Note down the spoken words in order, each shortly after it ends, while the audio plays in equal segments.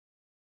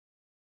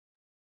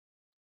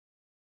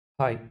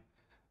Hi,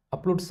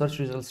 upload search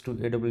results to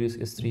AWS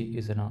S3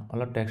 is an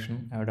alert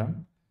action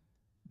add-on.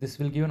 This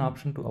will give an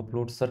option to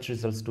upload search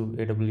results to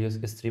AWS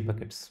S3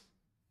 buckets.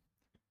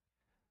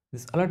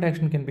 This alert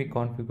action can be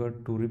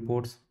configured to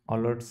reports,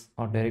 alerts,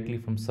 or directly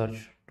from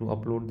search to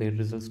upload their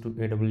results to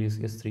AWS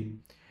S3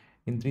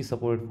 in three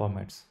supported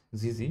formats.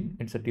 ZZ,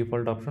 it's a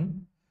default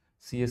option,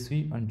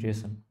 CSV, and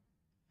JSON.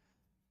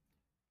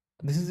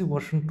 This is the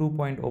version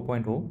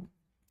 2.0.0,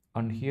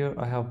 and here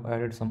I have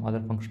added some other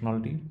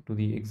functionality to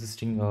the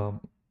existing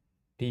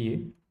TA.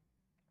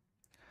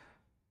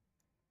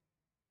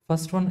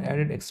 First one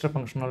added extra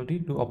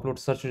functionality to upload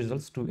search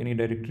results to any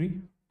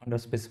directory under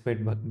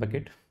specified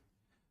bucket.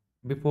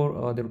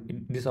 Before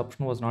this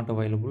option was not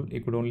available. You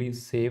could only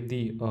save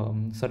the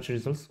search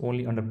results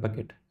only under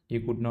bucket. You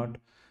could not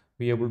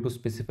be able to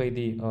specify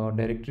the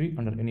directory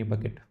under any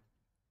bucket.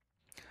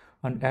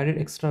 And added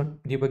extra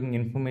debugging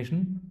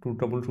information to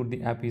troubleshoot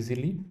the app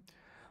easily.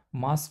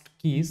 Masked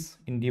keys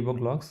in debug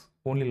logs.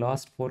 Only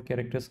last 4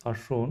 characters are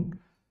shown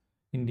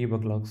in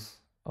debug logs.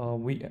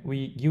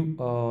 We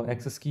give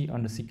access key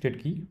and a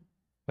secret key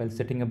while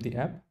setting up the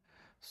app.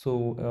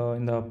 So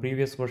in the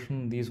previous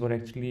version, these were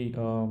actually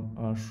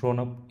shown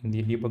up in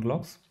the debug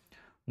logs.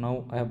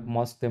 Now I have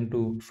masked them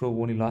to show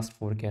only last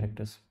 4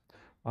 characters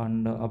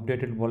and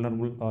updated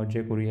vulnerable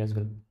jQuery as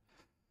well.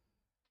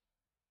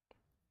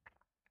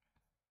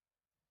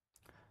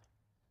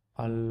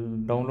 I'll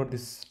download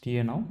this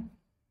TA now.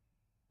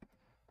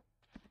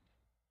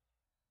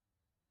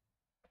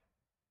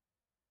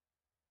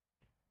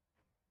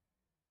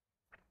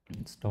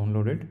 It's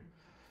downloaded.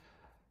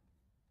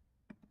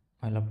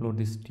 I'll upload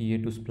this TA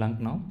to Splunk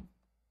now.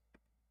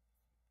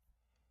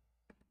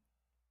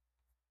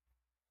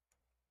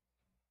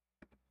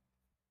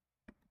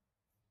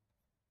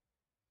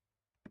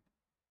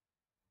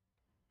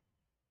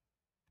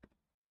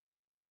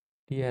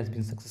 TA has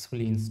been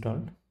successfully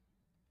installed.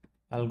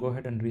 I'll go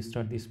ahead and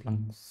restart the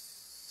Splunk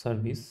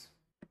service.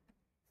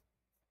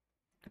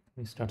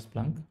 Restart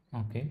Splunk.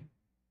 Okay.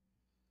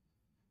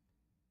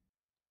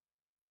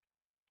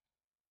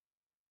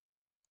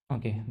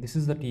 Okay, this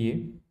is the TA.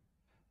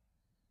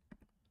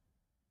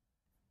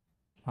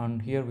 And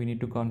here we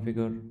need to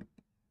configure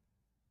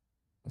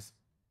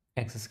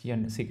access key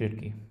and secret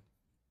key.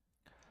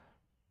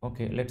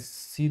 Okay, let's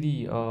see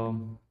the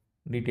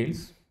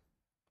details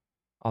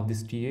of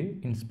this TA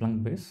in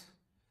Splunk base.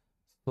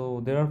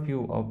 So there are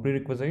few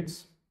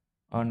prerequisites,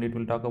 and it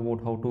will talk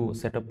about how to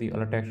set up the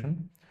alert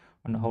action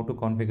and how to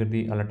configure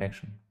the alert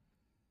action.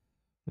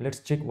 Let's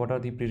check what are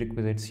the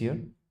prerequisites here.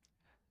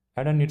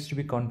 Add-on needs to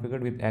be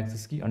configured with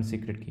access key and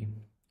secret key.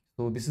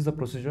 So this is the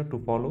procedure to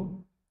follow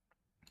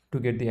to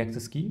get the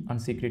access key and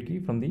secret key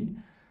from the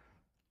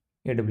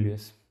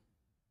AWS.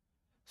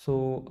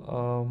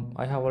 So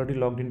I have already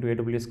logged into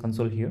AWS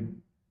console here.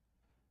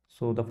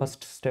 So the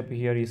first step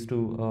here is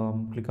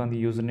to click on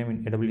the username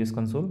in AWS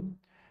console,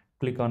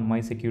 click on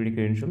my security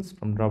credentials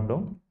from drop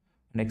down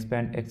and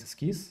expand access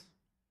keys,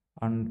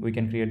 and we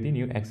can create the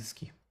new access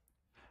key.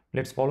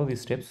 Let's follow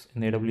these steps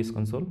in the AWS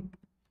console.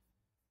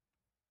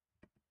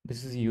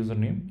 This is the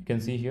username. You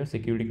can see here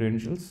security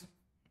credentials,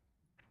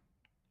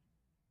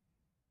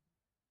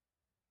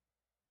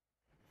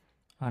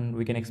 and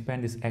we can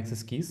expand these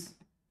access keys.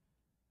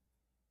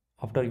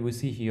 After you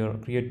see here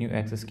create new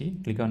access key,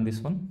 click on this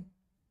one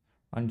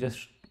and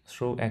just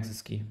show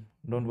access key.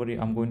 Don't worry,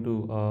 I'm going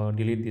to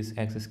delete these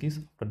access keys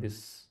after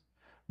this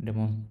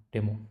demo.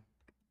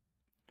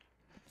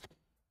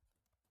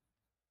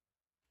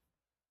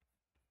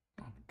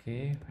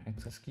 Okay,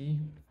 access key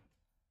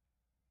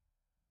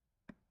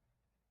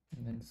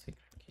and then secret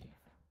key.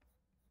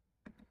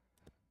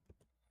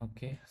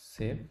 Okay,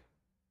 save.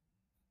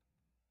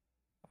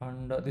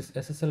 And this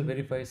SSL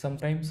verify.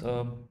 Sometimes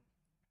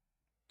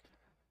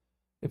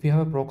if you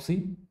have a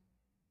proxy,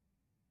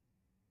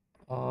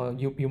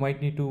 you might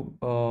need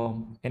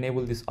to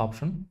enable this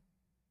option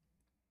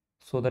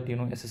so that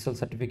SSL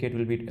certificate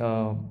will be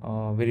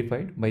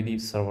verified by the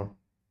server.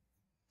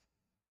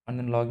 And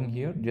then logging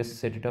here, just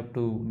set it up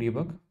to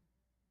debug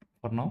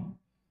for now.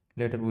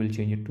 Later we will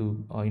change it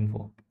to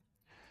info.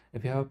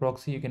 If you have a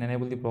proxy, you can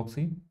enable the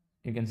proxy.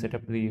 You can set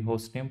up the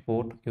host name,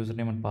 port,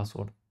 username, and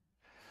password.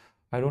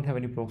 I don't have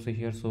any proxy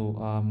here, so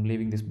I'm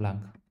leaving this blank.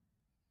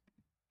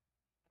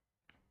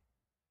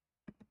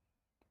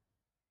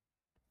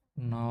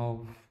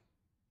 Now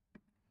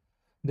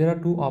there are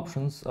two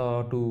options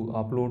to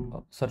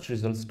upload search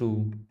results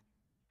to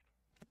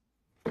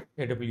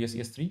AWS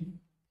S3.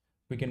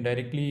 We can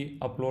directly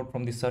upload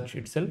from the search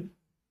itself,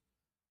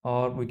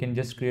 or we can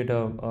just create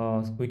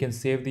we can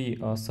save the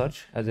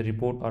search as a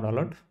report or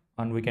alert,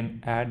 and we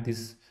can add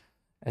this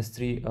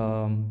S3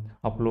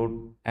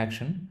 upload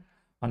action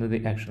under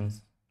the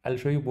actions. I'll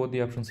show you both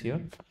the options here.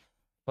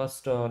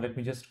 First, let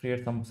me just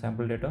create some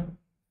sample data.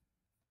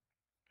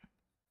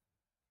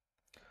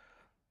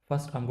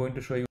 First, I'm going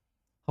to show you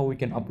how we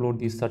can upload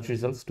these search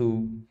results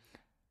to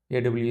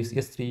AWS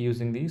S3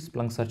 using the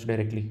Splunk search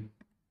directly.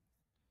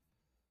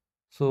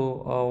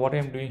 So what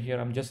I'm doing here,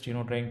 I'm just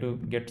trying to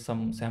get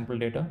some sample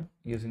data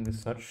using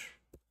this search.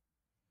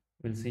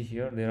 We'll see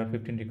here there are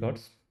 15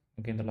 records,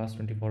 okay, in the last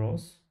 24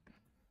 hours.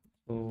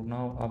 So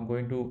now I'm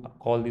going to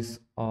call this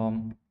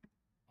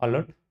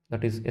alert,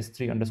 that is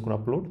S3 underscore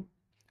upload.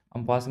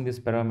 I'm passing these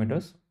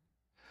parameters: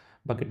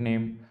 bucket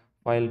name,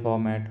 file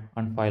format,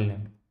 and file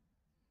name.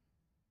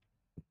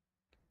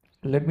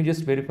 Let me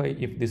just verify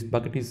if this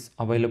bucket is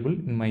available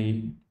in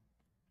my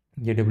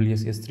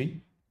AWS S3.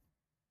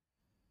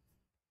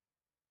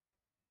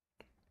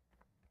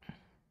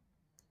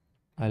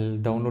 I'll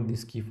download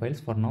these key files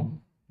for now,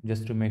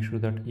 just to make sure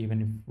that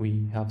even if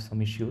we have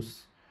some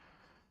issues,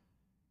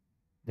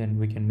 then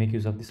we can make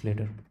use of this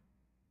later.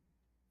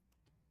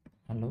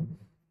 Hello,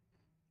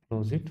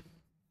 close it,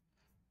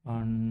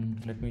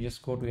 and let me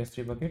just go to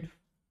S3 bucket.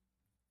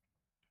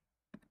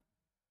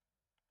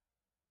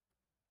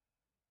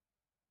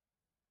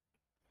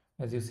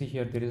 As you see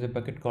here, there is a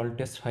bucket called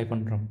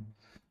test-drum.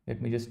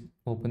 Let me just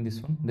open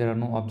this one. There are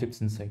no objects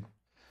inside.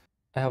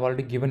 I have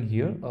already given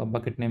here a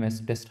bucket name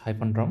as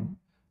test-drum,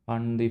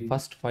 and the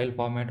first file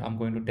format I'm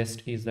going to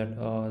test is that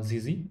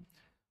ZZ,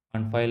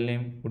 and file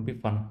name would be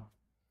fun.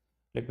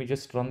 Let me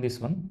just run this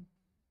one.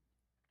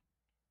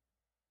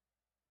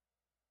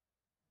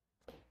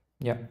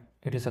 Yeah,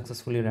 it is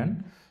successfully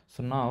run.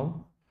 So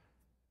now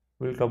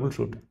we'll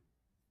troubleshoot.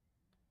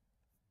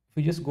 If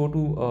we just go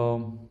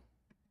to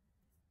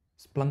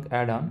Splunk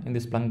add-on in the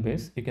Splunk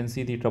base, you can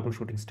see the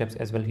troubleshooting steps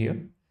as well here.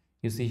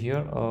 You see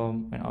here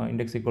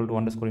index equal to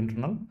underscore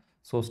internal,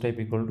 source type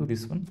equal to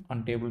this one,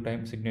 and table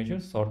time signature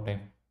sort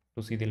time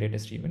to see the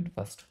latest event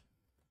first.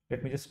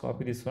 Let me just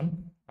copy this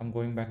one. I'm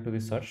going back to the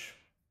search.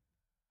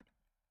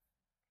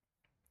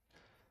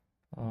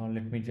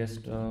 Let me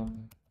just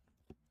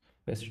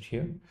paste it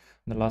here.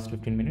 In the last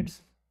 15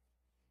 minutes,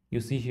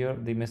 you see here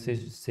the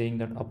message saying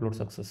that upload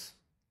success.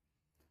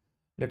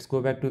 Let's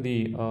go back to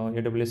the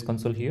AWS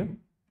console here,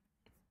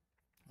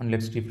 and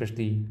let's refresh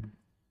the.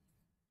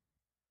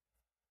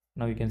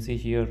 Now you can see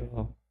here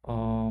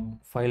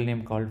file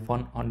name called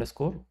fun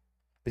underscore.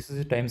 This is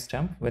a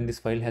timestamp when this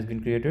file has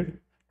been created,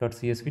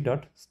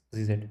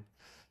 .csv.zz.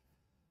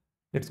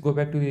 Let's go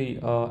back to the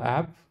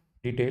app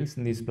details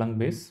in the Splunk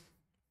base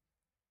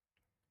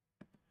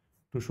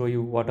to show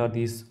you what are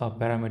these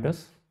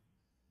parameters.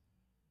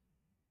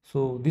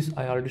 So this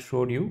I already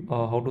showed you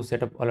how to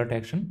set up alert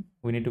action.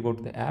 We need to go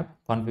to the app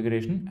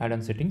configuration,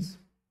 add-on settings.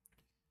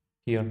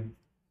 Here,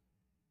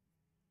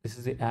 this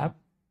is the app,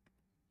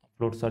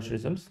 upload search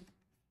results,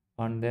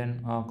 and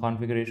then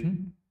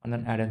configuration, and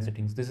then add-on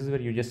settings. This is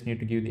where you just need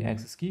to give the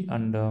access key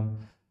and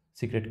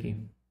secret key.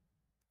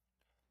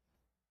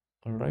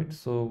 All right,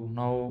 so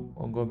now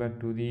I'll go back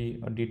to the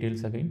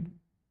details again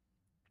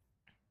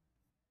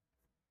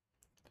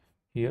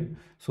here.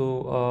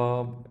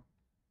 So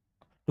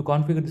to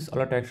configure this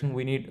alert action,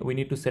 we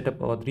need to set up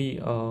three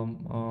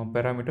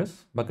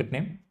parameters: bucket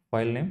name,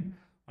 file name,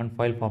 and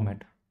file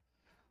format.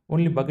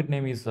 Only bucket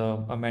name is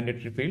a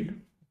mandatory field.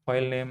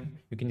 File name,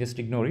 you can just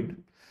ignore it.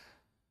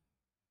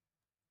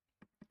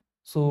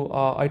 So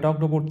I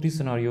talked about three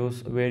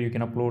scenarios where you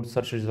can upload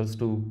search results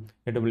to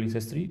AWS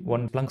S3.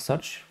 One Splunk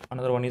search,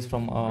 another one is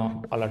from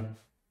alert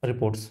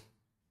reports.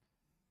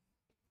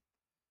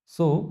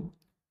 So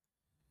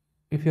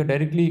if you're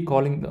directly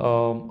calling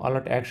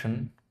alert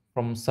action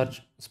from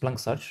search, Splunk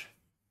search,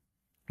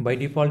 by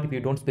default, if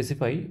you don't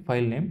specify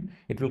file name,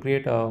 it will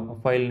create a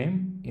file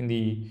name in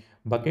the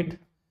bucket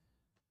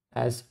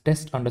as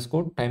test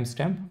underscore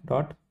timestamp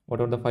dot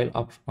whatever the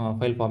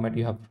file format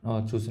you have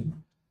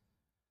chosen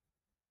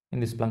in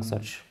this Splunk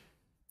search.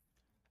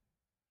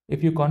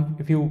 If you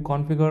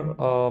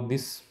configure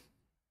this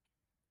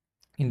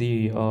in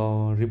the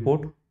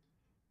report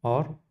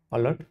or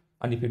alert,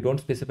 and if you don't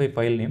specify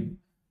file name,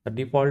 the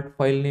default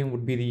file name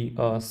would be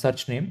the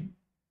search name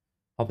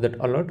of that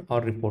alert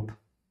or report.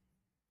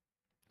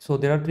 So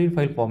there are three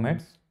file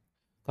formats.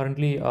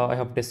 Currently, I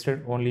have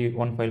tested only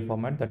one file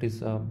format, that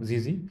is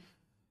ZZ.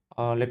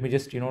 Let me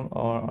just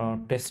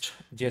test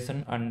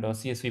JSON and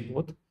CSV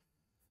both.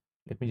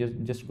 Let me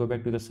just go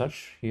back to the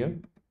search here.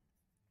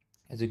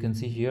 As you can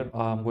see here,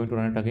 I'm going to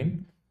run it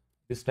again.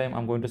 This time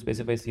I'm going to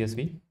specify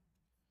CSV.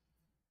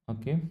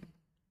 Okay.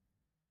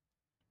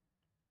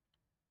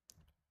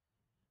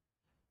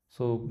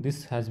 So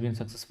this has been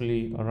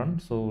successfully run.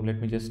 So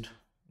let me just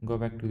go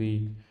back to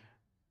the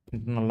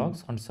internal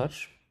logs and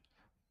search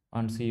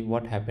and see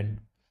what happened.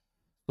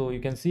 So you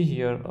can see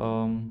here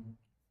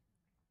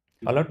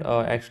alert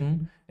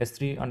action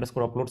S3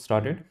 underscore upload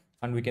started,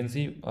 and we can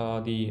see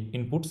the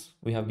inputs.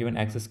 We have given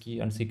access key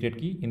and secret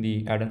key in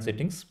the add-on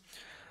settings,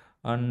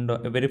 and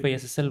verify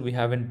SSL we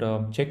haven't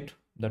checked.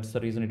 That's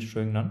the reason it's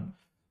showing none.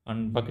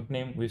 And bucket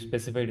name we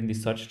specified in the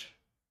search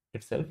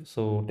itself,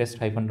 so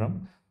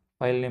test-drum.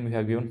 File name we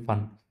have given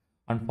fun,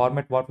 and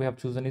format what we have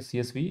chosen is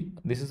CSV.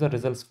 This is the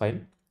results file.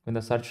 When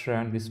the search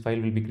ran, this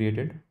file will be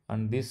created,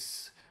 and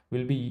this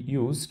will be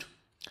used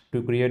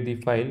to create the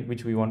file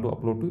which we want to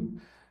upload to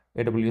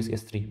AWS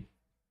S3.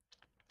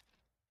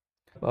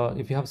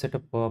 If you have set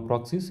up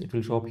proxies, it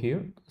will show up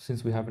here.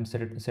 Since we haven't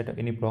set up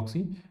any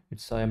proxy,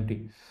 it's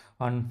empty.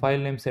 And file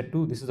name set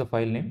to, this is the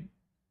file name.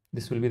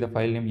 This will be the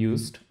file name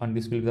used, and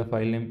this will be the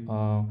file name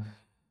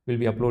will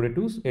be uploaded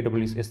to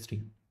AWS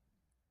S3.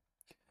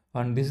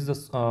 And this is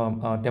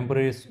a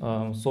temporary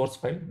source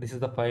file. This is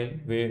the file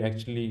where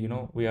actually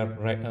we are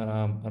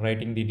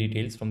writing the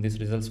details from this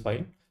results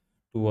file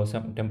to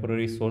some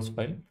temporary source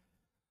file.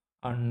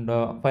 And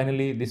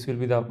finally this will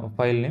be the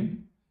file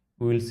name.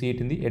 We will see it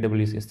in the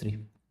AWS S3.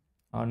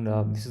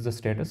 And this is the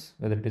status,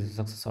 whether it is a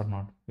success or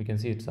not. We can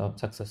see it's a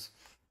success.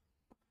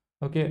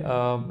 Okay,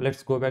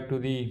 let's go back to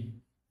the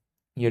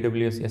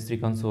AWS S3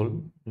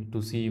 console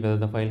to see whether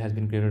the file has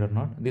been created or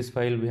not. This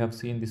file we have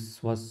seen,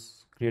 this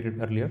was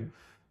created earlier.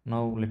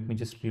 Now let me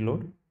just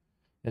reload.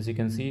 As you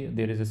can see,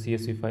 there is a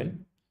CSV file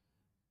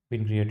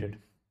been created.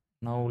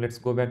 Now let's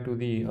go back to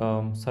the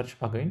search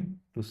again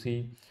to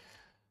see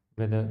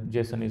whether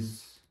JSON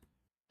is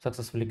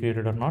successfully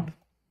created or not.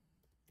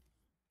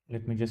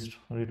 Let me just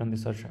return the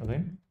search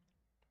again.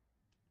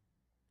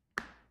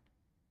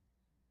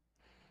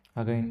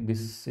 Again,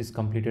 this is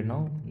completed.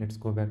 Now let's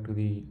go back to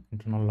the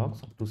internal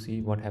logs to see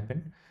what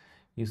happened.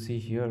 You see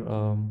here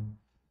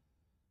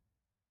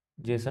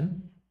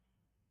JSON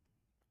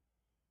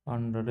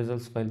and the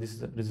results file. This is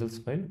the results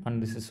file,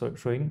 and this is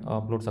showing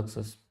upload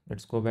success.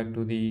 Let's go back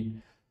to the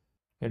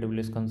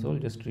AWS console,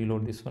 just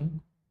reload this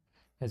one.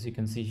 As you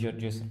can see here,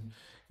 JSON.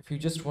 If you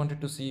just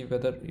wanted to see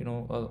whether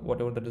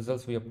whatever the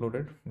results we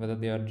uploaded, whether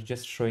they are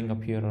just showing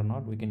up here or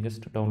not, we can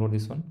just download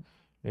this one.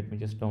 Let me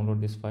just download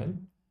this file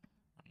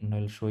and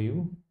I'll show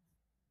you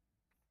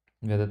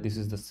whether this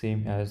is the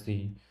same as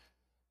the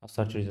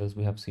search results.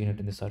 We have seen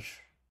it in the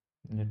search.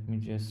 Let me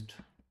just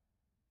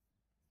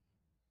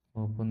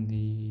open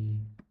the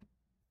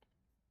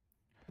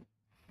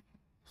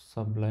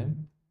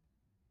Sublime,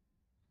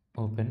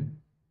 open,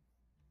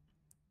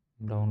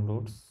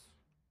 downloads,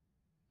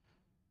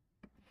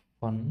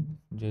 fun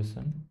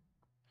JSON.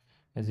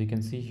 As you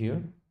can see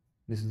here,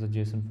 this is the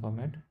JSON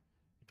format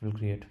it will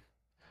create.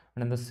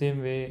 And in the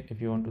same way, if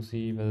you want to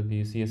see whether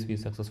the CSV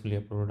is successfully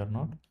uploaded or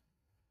not,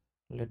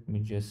 let me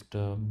just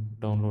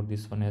download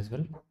this one as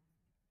well.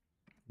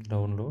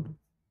 Download,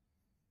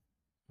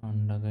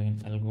 and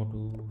again I'll go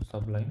to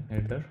Sublime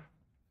editor.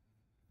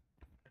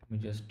 Let me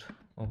just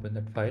open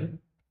that file,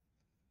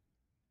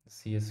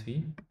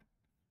 CSV.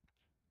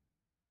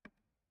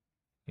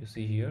 You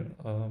see here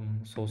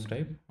source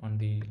type, and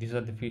these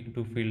are the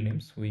two field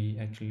names we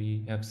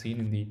actually have seen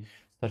in the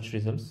search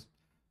results,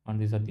 and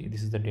this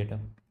is the data.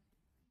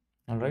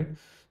 All right,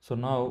 so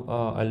now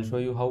I'll show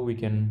you how we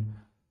can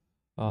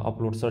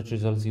upload search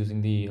results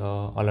using the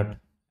alert.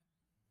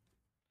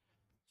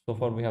 So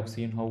far we have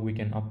seen how we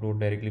can upload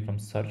directly from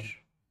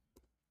search.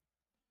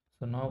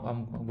 So now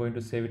I'm going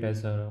to save it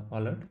as a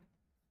alert,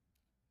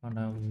 and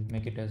I will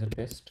make it as a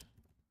test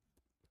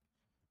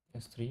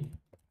S3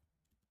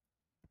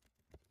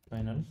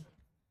 final,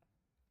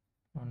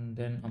 and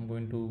then I'm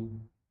going to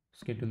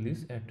schedule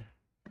this at,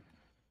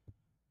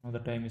 now the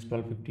time is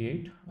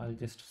 12:58. I'll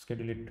just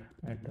schedule it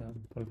at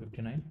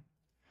 12:59.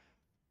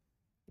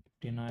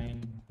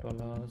 $59.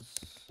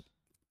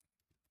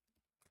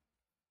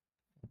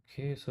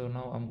 Okay, so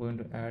now I'm going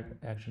to add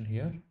action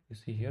here. You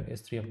see here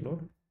S3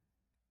 upload,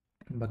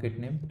 bucket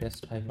name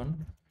test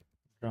hyphen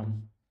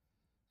drum.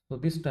 So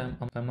this time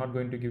I'm not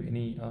going to give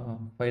any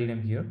file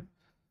name here.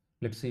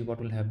 Let's see what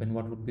will happen.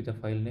 What would be the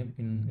file name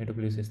in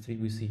AWS S3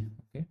 we see.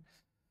 Okay,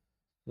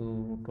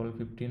 so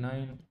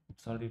 12:59,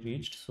 it's already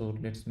reached, so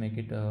let's make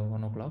it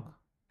 1 o'clock,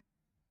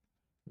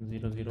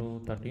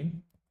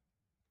 0013,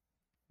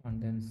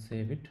 and then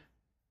save it.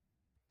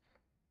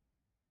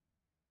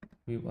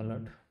 View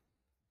alert.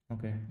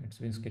 Okay, it's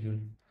been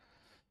scheduled.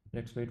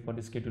 Let's wait for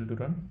the schedule to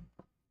run.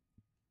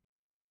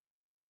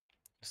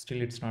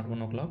 Still it's not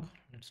 1 o'clock.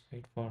 Let's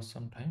wait for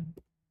some time.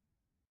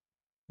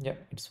 Yeah,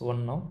 it's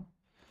 1 now.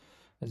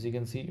 As you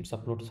can see, it's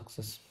upload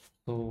success.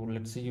 So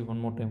let's see one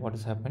more time what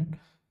has happened.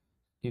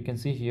 You can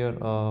see here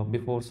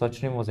before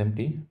search name was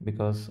empty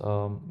because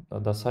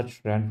the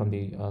search ran from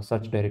the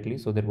search directly,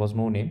 so there was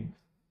no name.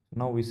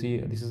 Now we see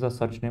this is the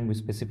search name we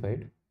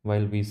specified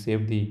while we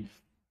saved the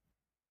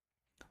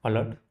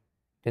alert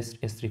test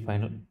S3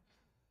 final,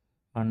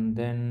 and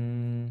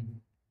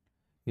then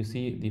you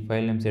see the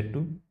file name set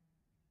to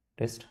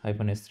test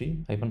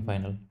 -S3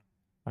 -final,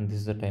 and this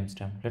is the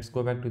timestamp. Let's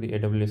go back to the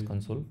AWS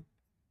console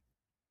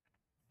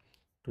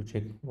to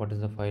check what is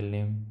the file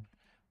name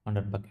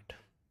under bucket.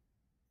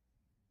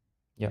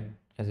 Yeah,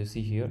 as you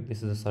see here,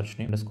 this is the search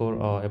name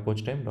 _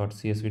 approach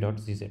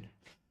time.csv.cz.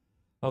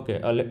 Okay,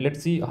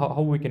 let's see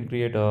how we can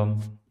create a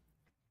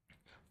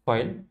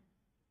file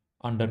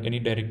under any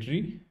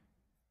directory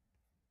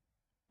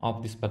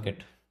of this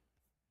bucket.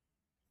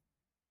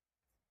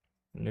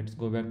 Let's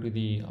go back to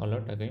the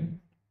alert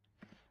again.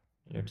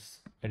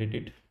 Let's edit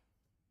it.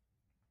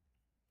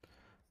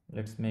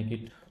 Let's make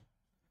it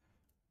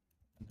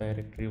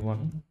directory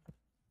 1.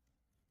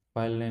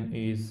 File name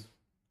is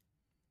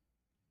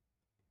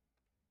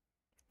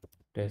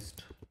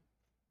test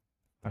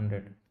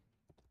 100.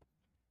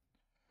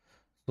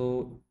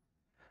 So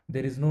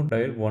there is no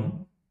dial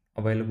 1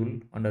 available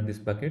under this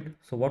bucket.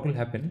 So what will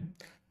happen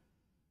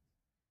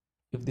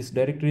if this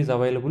directory is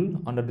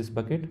available under this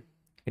bucket?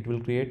 It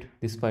will create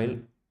this file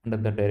under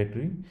the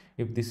directory.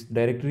 If this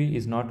directory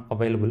is not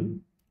available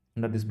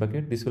under this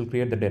bucket, this will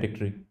create the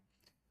directory.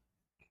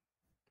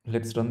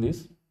 Let's run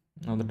this.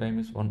 Now the time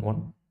is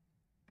 1:1.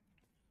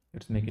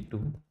 Let's make it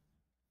 2.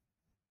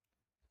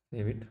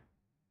 Save it.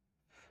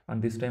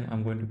 And this time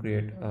I'm going to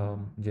create a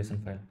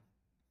JSON file.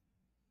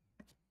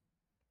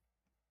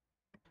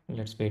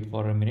 Let's wait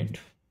for a minute.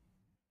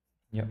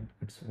 Yeah,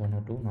 it's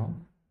 102 now.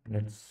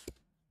 Let's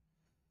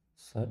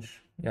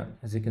search. Yeah,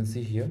 as you can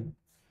see here,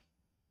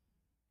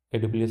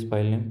 AWS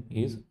file name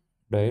is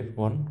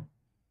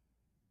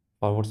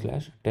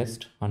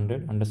dir1/test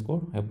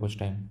 100_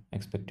 time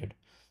expected.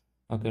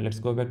 Okay, let's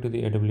go back to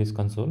the AWS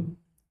console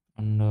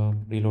and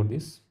reload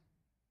this.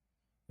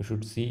 You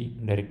should see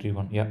directory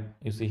 1. Yeah,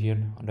 you see here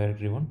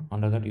directory 1.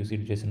 Under that you see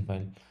the JSON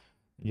file.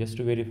 Just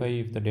to verify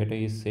if the data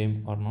is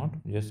same or not,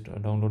 just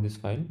download this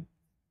file.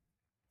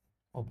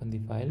 Open the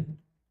file.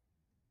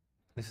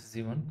 This is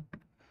the one.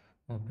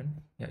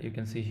 Open. Yeah, you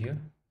can see here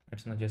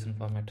it's in a JSON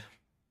format.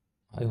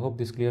 I hope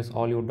this clears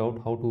all your doubt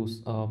how to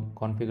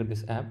configure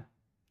this app.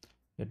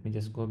 Let me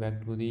just go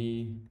back to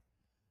the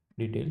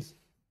details,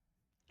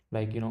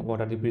 like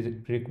what are the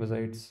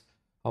prerequisites,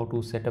 how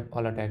to set up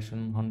alert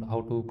action, and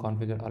how to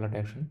configure alert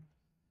action,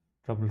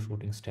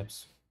 troubleshooting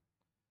steps.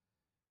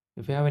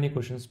 If you have any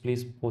questions,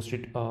 please post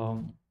it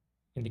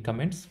in the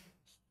comments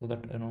so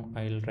that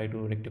I'll try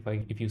to rectify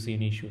if you see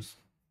any issues.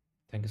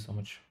 Thank you so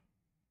much.